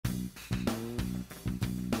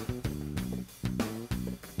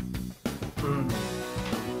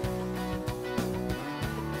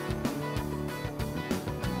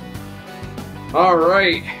All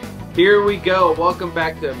right, here we go. Welcome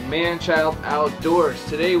back to Man-Child Outdoors.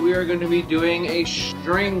 Today we are going to be doing a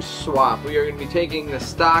string swap. We are going to be taking the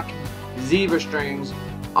stock zebra strings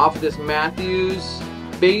off of this Matthews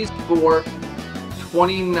Phase 4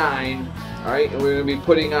 29. All right, and we're going to be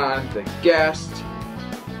putting on the Gas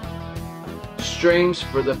strings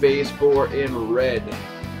for the Phase 4 in red.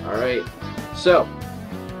 All right, so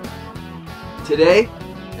today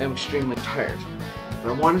I'm extremely tired,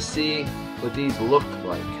 but I want to see what these look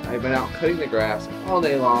like. I've been out cutting the grass all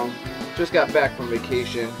day long. Just got back from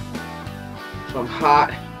vacation, so I'm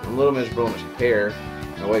hot. I'm a little miserable in my hair.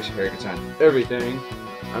 My wife's hair gets on everything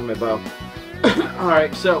on my bow. All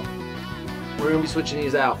right, so we're gonna be switching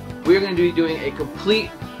these out. We're going to be doing a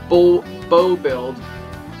complete bow build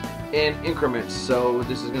in increments. So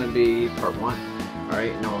this is going to be part 1. All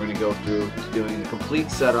right, now we're going to go through to doing the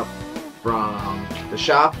complete setup from the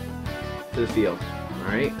shop to the field. All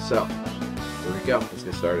right, so here we go. Let's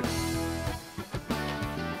get started.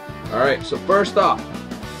 All right, so first off,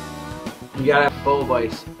 you gotta have a bow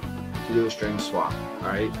vise to do a string swap. All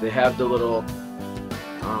right, they have the little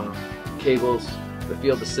cables, the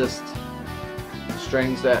field assist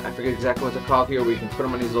strings that I forget exactly what they're called here. We can put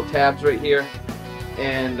them on these little tabs right here,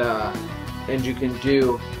 and you can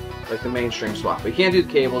do like the main string swap. But you can't do the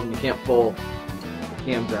cables, and you can't pull the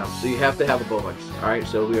cams out. So you have to have a bow vise. All right,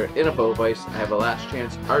 so we are in a bow vise. I have a Last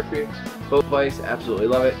Chance Archery bow vise. Absolutely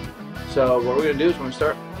love it. So what we're gonna do is we're gonna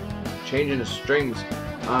start changing the strings.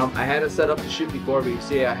 I had it set up to shoot before, but you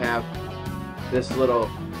see I have this little,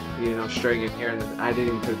 string in here, and I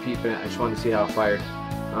didn't even put a peep in it. I just wanted to see how it fired.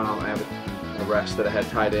 I have a rest that I had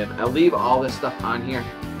tied in. I'll leave all this stuff on here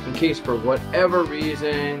in case for whatever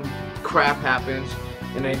reason crap happens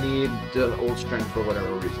and I need the old string for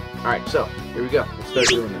whatever reason. Alright, so here we go. Let's start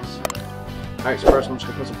doing this. Alright, so first I'm just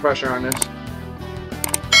going to put some pressure on this.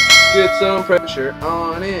 Get some pressure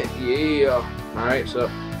on it. Yeah. Alright,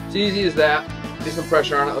 so it's easy as that. Get some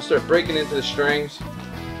pressure on it. Let's start breaking into the strings.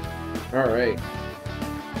 Alright.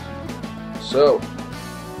 So,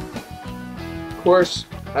 of course,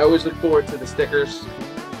 I always look forward to the stickers.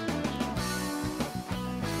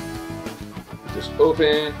 Just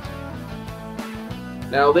open.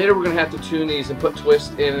 Now later we're going to have to tune these and put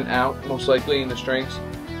twists in and out, most likely in the strings.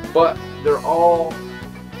 But they're all,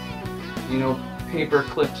 paper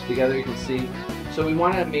clipped together, you can see. So we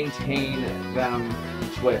want to maintain them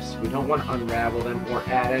twists. We don't want to unravel them or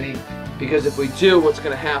add any. Because if we do, what's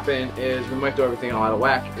going to happen is we might throw everything all out of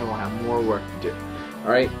whack and we'll have more work to do.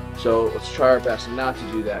 Alright, so let's try our best not to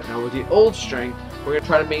do that. Now with the old string, we're going to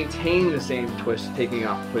try to maintain the same twist, taking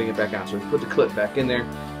off, putting it back on. So we put the clip back in there,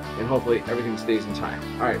 and hopefully everything stays in time.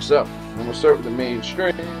 Alright, so I'm going to start with the main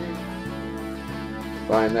string.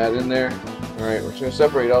 Find that in there. Alright, we're just going to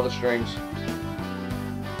separate all the strings.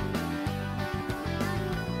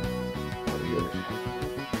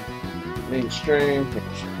 Main string,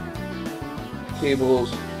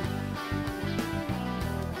 cables,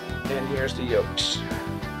 and here's the yokes.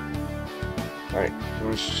 Alright, I'm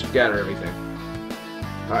going to scatter everything.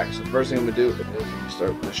 Alright, so the first thing I'm going to do is I'm going to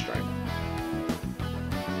start with this string.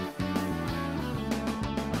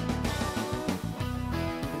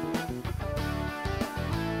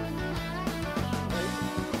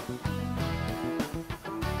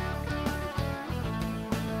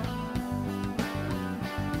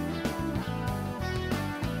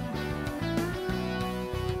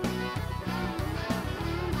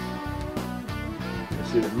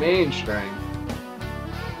 See the main string,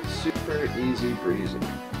 super easy breezy.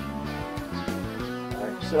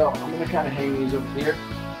 Alright, so I'm going to kind of hang these over here.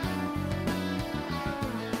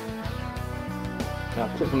 I'll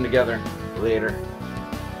put them together later.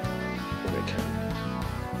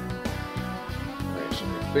 Alright, so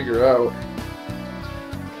I'm going to figure out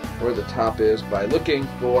where the top is by looking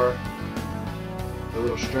for the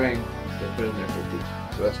little string they put in there for deep.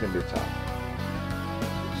 So that's going to be the top.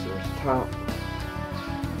 So there's the top.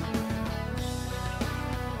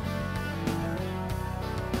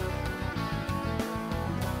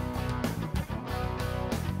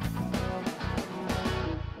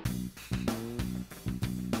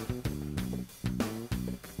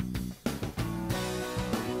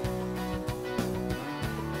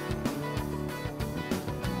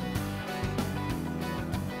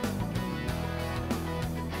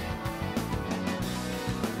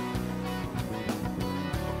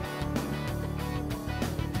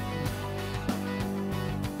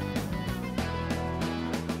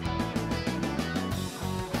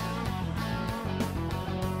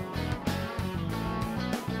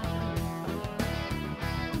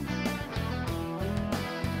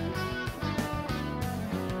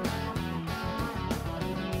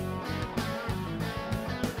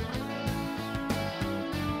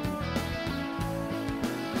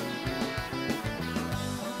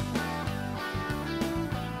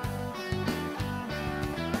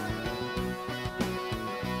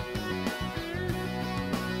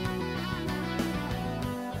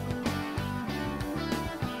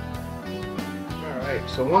 Alright,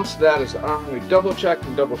 so once that is on, we double check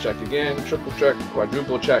and double check again, triple check,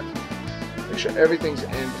 quadruple check. Make sure everything's in,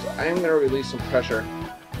 because I am going to release some pressure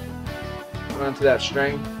onto that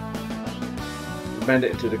string to bend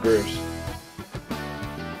it into the grooves.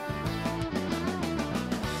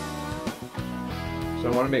 So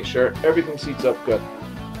I want to make sure everything seats up good.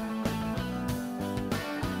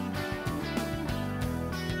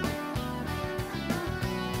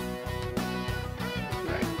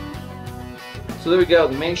 So there we go,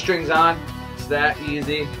 the main string's on. It's that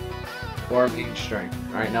easy for a main string.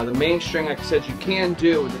 Alright, now the main string, like I said, you can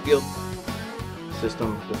do with the field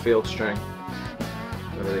system, the field string,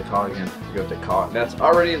 whatever they call it again, I forget what they call it. That's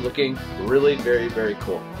already looking really very, very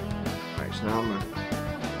cool. Alright, so now I'm going to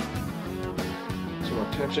put some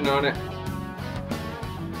more tension on it.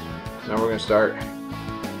 Now we're going to start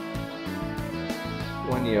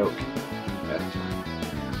one yoke at a time.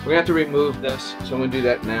 We're going to have to remove this, so I'm going to do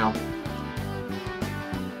that now.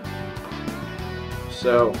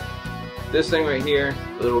 So this thing right here,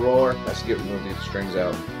 the little roller, has to get removed, these strings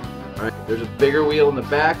out. Alright, there's a bigger wheel in the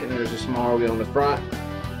back and there's a smaller wheel in the front.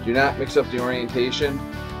 Do not mix up the orientation.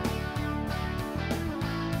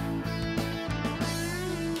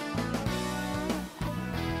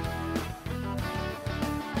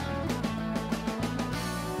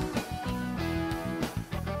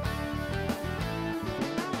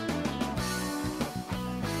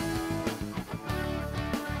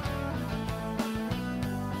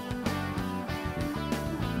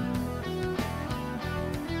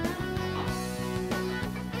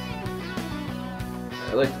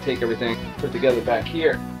 I like to take everything, put it together back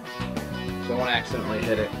here, so I won't accidentally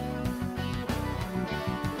hit it.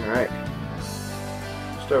 Alright,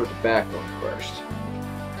 start with the back one first.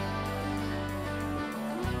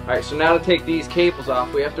 Alright, so now to take these cables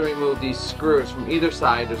off, we have to remove these screws from either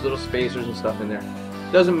side. There's little spacers and stuff in there.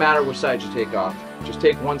 Doesn't matter which side you take off. Just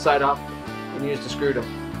take one side off and use the screw to,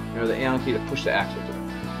 the Allen key to push the axle to it.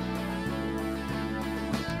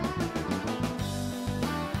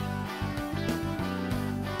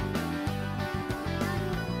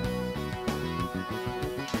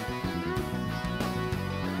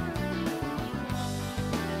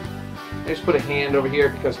 I just put a hand over here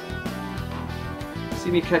because, see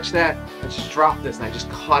me catch that? I just dropped this and I just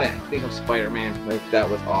caught it. I think I'm Spider-Man. Like, that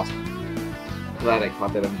was awesome. Glad I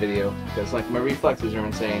caught that on video because, like, my reflexes are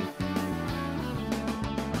insane.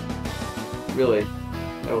 Really,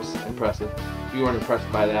 that was impressive. If you weren't impressed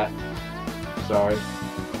by that, sorry.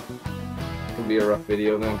 It's gonna be a rough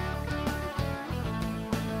video then.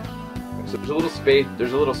 So there's a little space.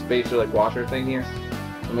 There's a little spacer like washer thing here.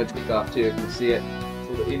 I'm gonna take off too. You can see it.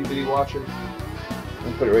 Little itty bitty washer.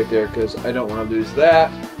 I'll put it right there because I don't want to lose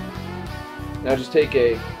that. Now just take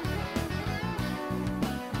an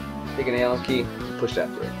Allen key and push that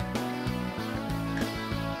through.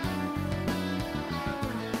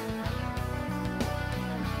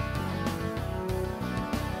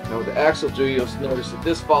 Now with the axle do, you'll notice that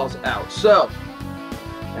this falls out. So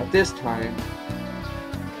at this time,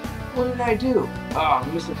 what did I do? Oh,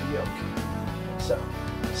 I'm missing the yoke. So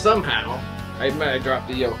somehow I dropped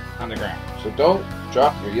the yoke on the ground. So don't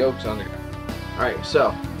drop your yokes on the ground. Alright,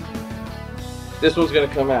 so this one's going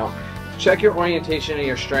to come out. Check your orientation of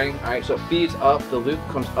your string. Alright, so it feeds up, the loop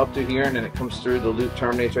comes up to here and then it comes through, the loop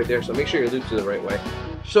terminates right there. So make sure your loops are the right way.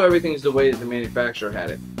 So everything's the way that the manufacturer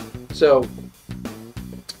had it. So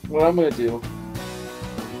what I'm going to do,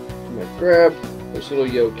 I'm going to grab this little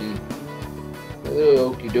yokie, a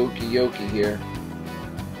little okie dokie yokie here.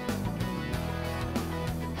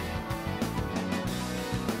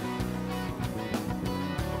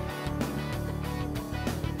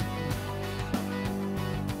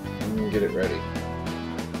 Get it ready.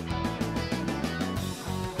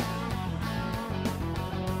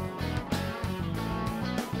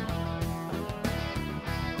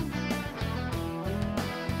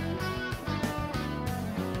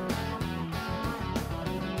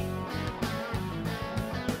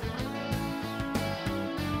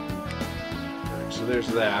 So there's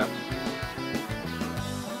that.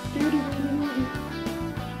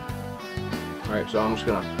 Alright, so I'm just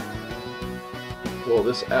gonna pull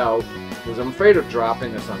this out because I'm afraid of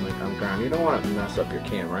dropping this on the ground. You don't want to mess up your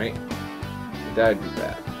cam, right? That'd be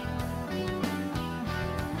bad.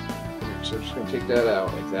 Right, so I'm just gonna take that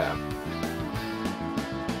out like that.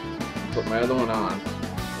 Put my other one on.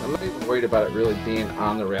 I'm not even worried about it really being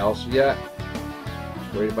on the rails yet.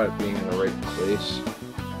 Just worried about it being in the right place.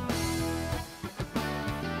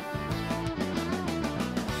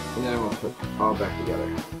 And then I'm gonna put it all back together.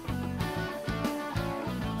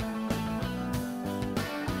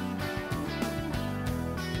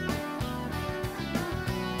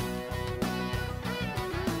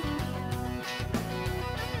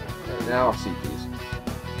 Now I'll seat these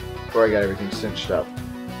before I got everything cinched up.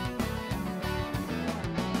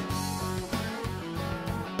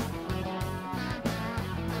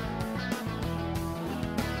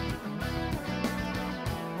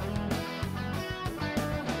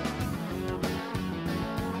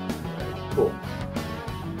 Cool.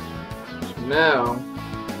 So now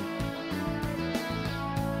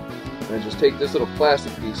I just take this little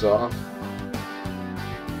plastic piece off.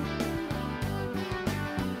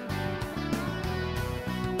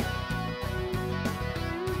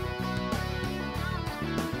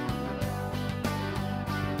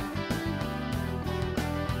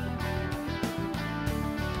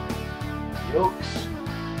 Yokes.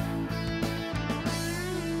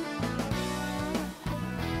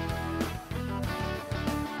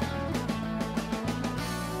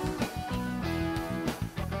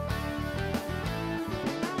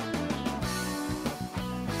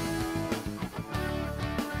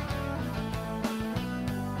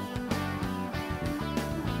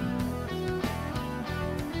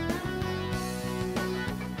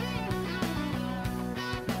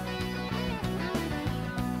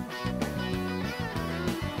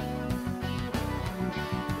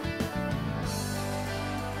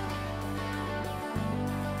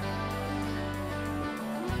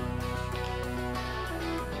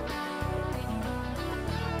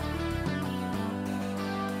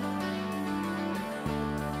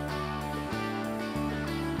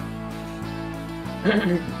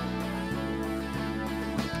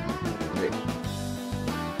 Great.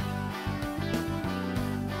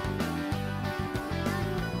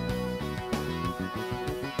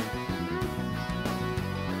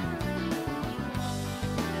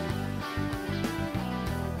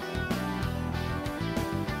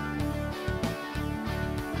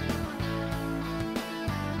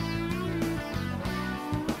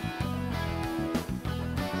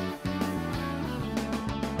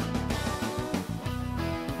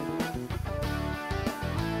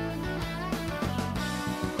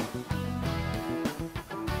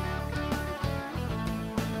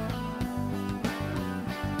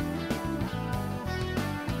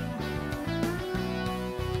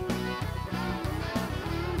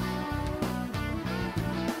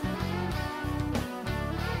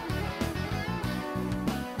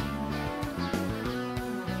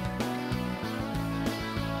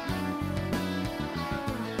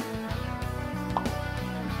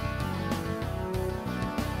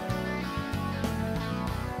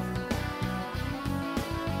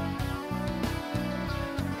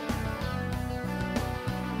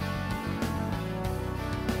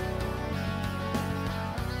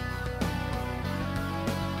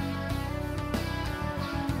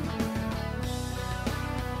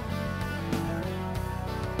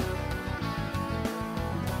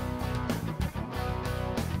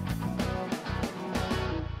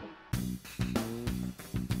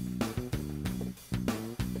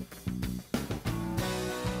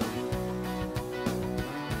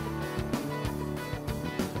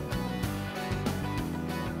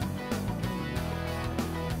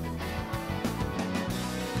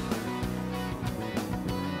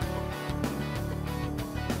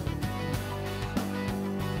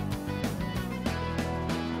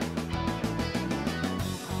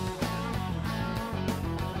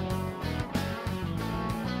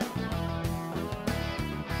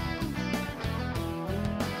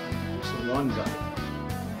 One done.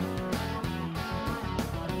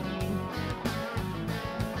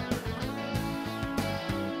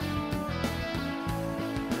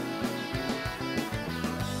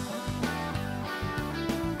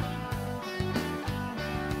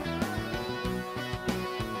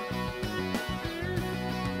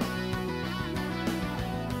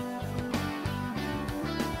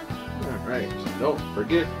 Alright, so don't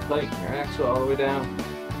forget to tighten your axle all the way down.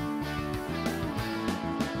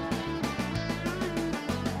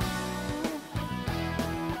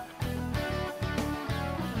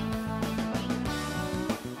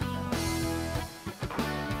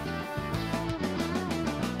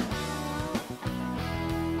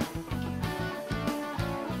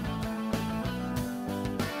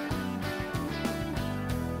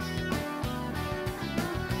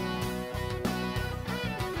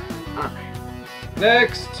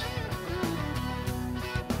 Next!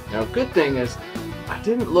 Now, good thing is, I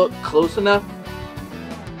didn't look close enough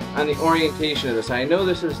on the orientation of this. I know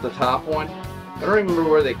this is the top one. I don't remember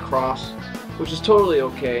where they cross, which is totally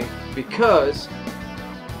okay because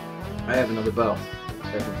I have another bow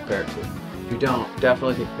that I can compare it to. If you don't,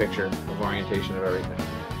 definitely take a picture of orientation of everything.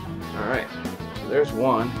 Alright, so there's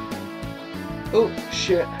one. Oh,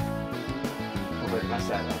 shit. Hope I didn't mess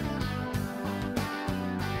that up.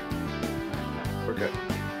 Good.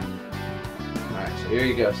 Alright, so here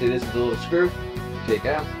you go. See, this is the little screw. Take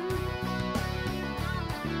out.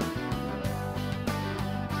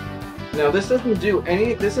 Now this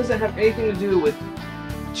doesn't have anything to do with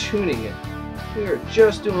tuning it. We are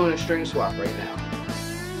just doing a string swap right now.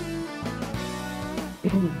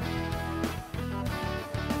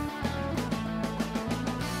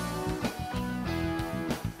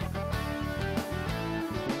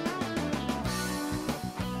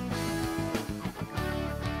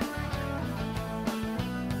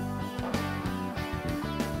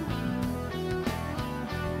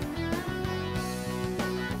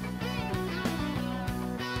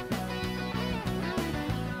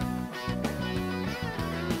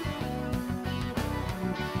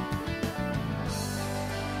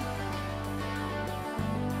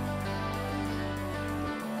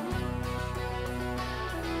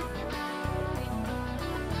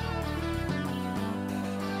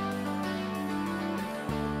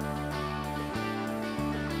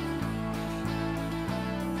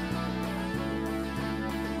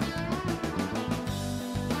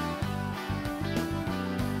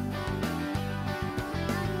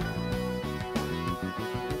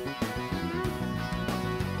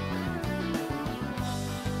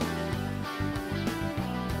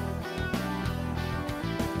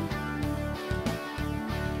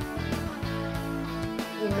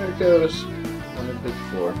 There it goes on the big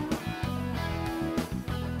floor.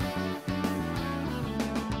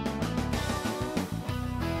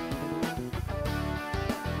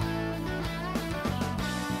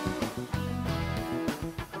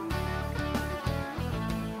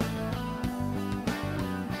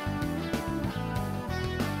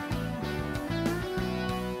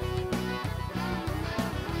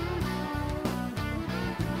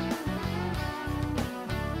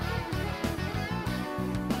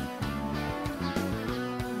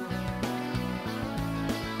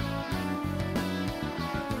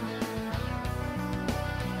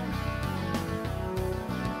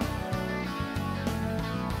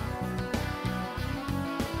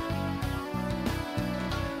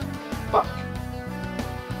 Fuck.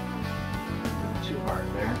 Too hard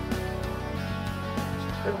there.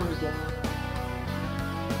 Everyone's done.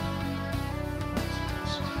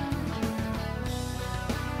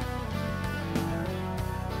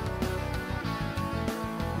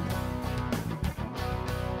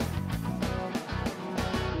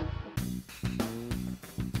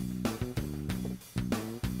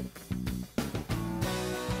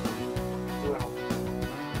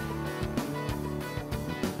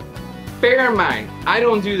 Bear in mind, I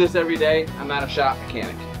don't do this every day. I'm not a shop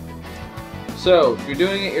mechanic. So if you're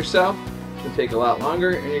doing it yourself, it's going to take a lot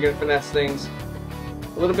longer and you're going to finesse things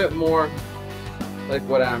a little bit more like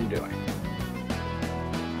what I'm doing.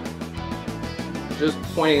 Just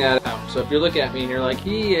pointing that out. So if you look at me and you're like,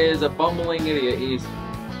 he is a bumbling idiot, he's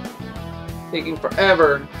taking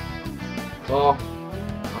forever. Well,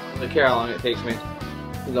 I don't really care how long it takes me.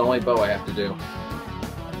 It's the only bow I have to do.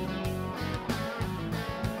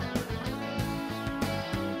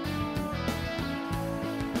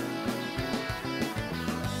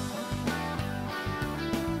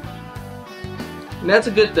 And that's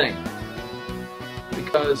a good thing,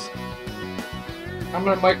 because I'm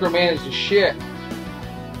going to micromanage the shit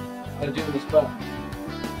out of doing this bow.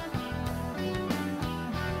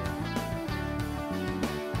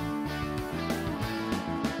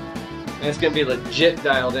 And it's going to be legit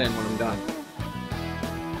dialed in when I'm done.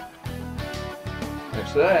 Alright,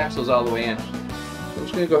 so that axle's all the way in. So I'm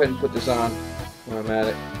just going to go ahead and put this on when I'm at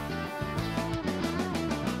it.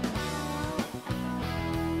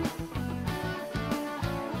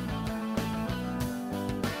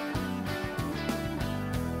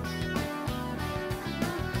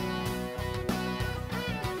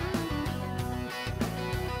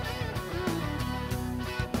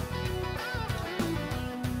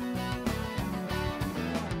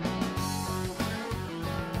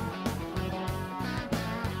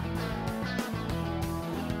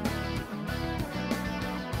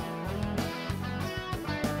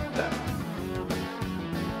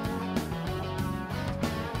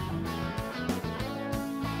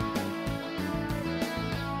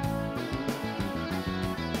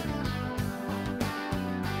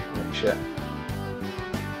 Shit.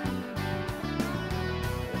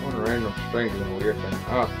 One random string is a weird thing.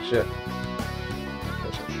 Oh shit.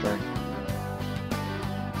 That's some string.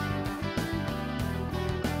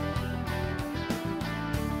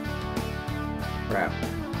 Crap.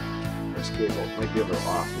 This cable might be a little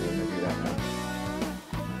off. I'm gonna do that now.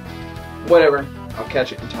 Whatever. I'll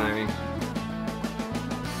catch it in timing.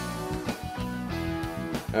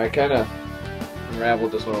 I kind of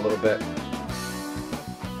unraveled this one a little bit.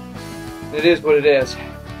 It is what it is.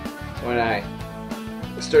 When I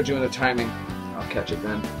start doing the timing, I'll catch it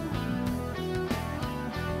then.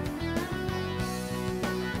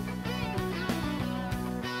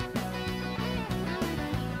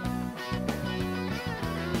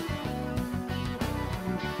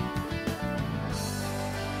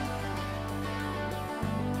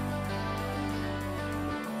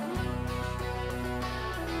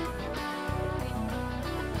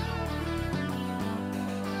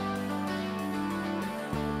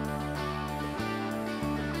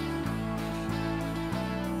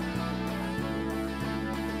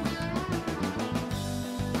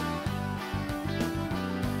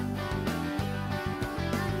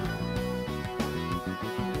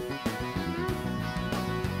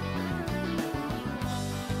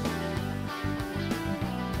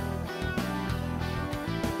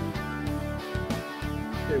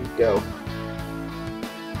 There we go.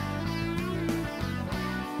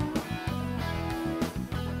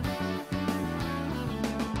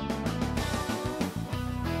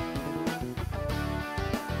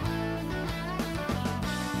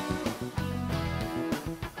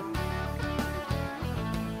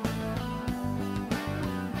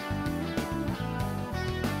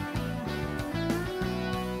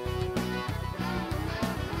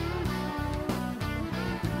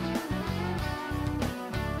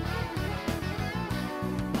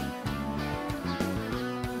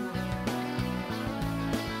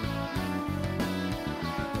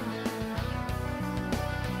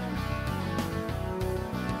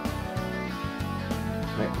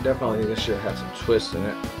 Definitely this should have some twist in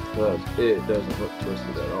it, but it doesn't look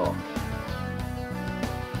twisted at all.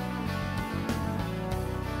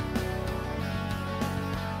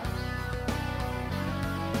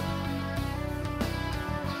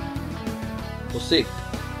 We'll see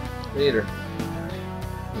later.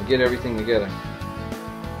 We'll get everything together.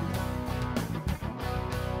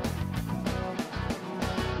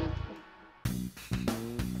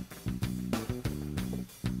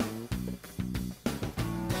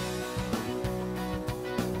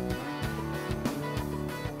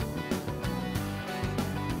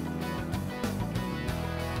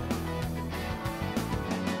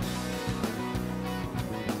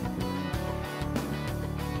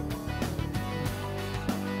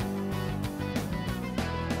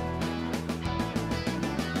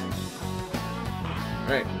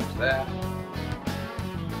 Alright, there's that.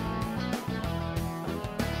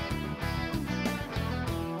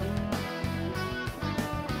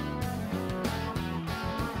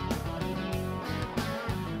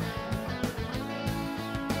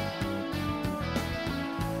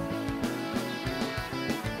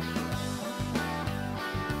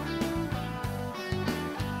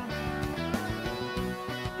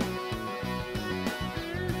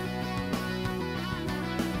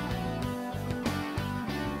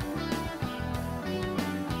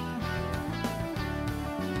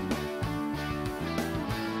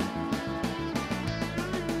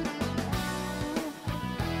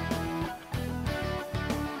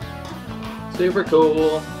 Super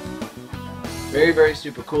cool. Very, very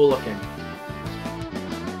super cool looking.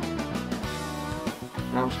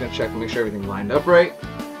 Now I'm just going to check and make sure everything's lined up right.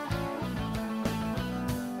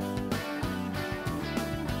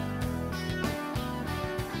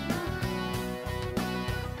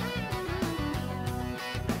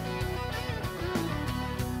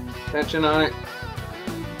 Tension on it.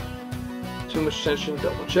 Too much tension.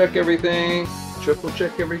 Double check everything. Triple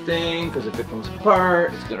check everything, because if it comes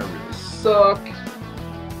apart, it's gonna really suck.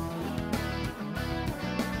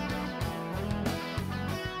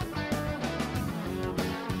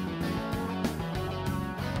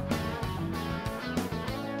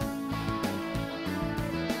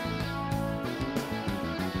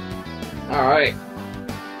 All right,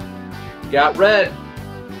 got red.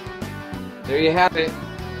 There you have it.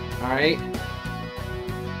 All right.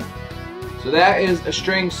 So that is a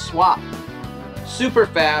string swap. Super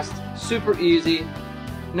fast, super easy,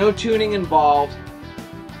 no tuning involved,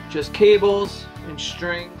 just cables and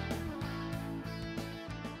string.